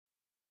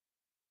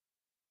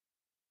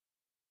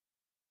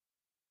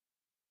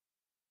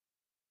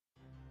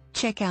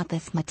Check out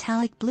this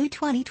metallic blue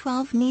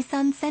 2012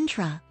 Nissan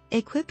Sentra,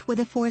 equipped with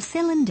a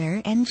 4-cylinder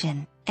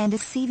engine and a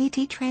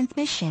CVT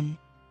transmission.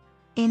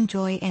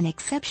 Enjoy an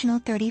exceptional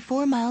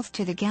 34 miles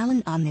to the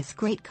gallon on this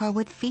great car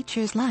with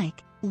features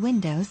like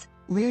windows,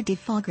 rear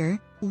defogger,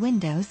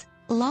 windows,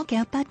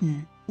 lockout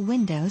button,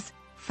 windows,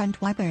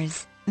 front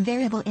wipers,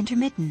 variable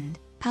intermittent,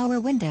 power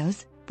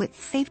windows, with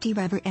safety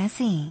rubber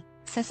SE,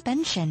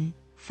 suspension,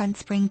 front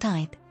spring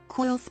type,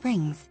 coil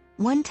springs,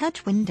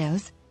 one-touch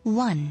windows,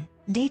 1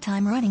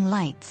 daytime running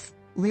lights,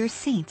 rear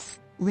seats,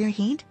 rear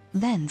heat,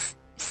 vents,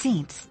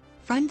 seats,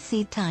 front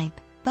seat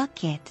type,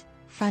 bucket,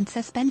 front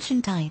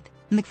suspension type,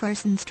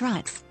 McPherson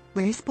struts,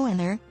 rear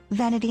spoiler,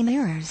 vanity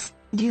mirrors,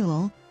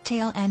 dual,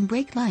 tail and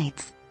brake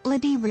lights,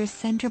 LED rear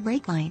center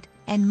brake light,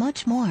 and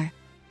much more.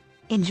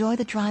 Enjoy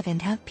the drive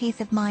and have peace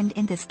of mind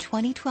in this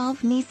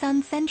 2012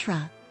 Nissan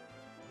Sentra.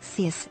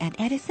 See us at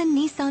Edison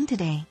Nissan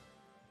today.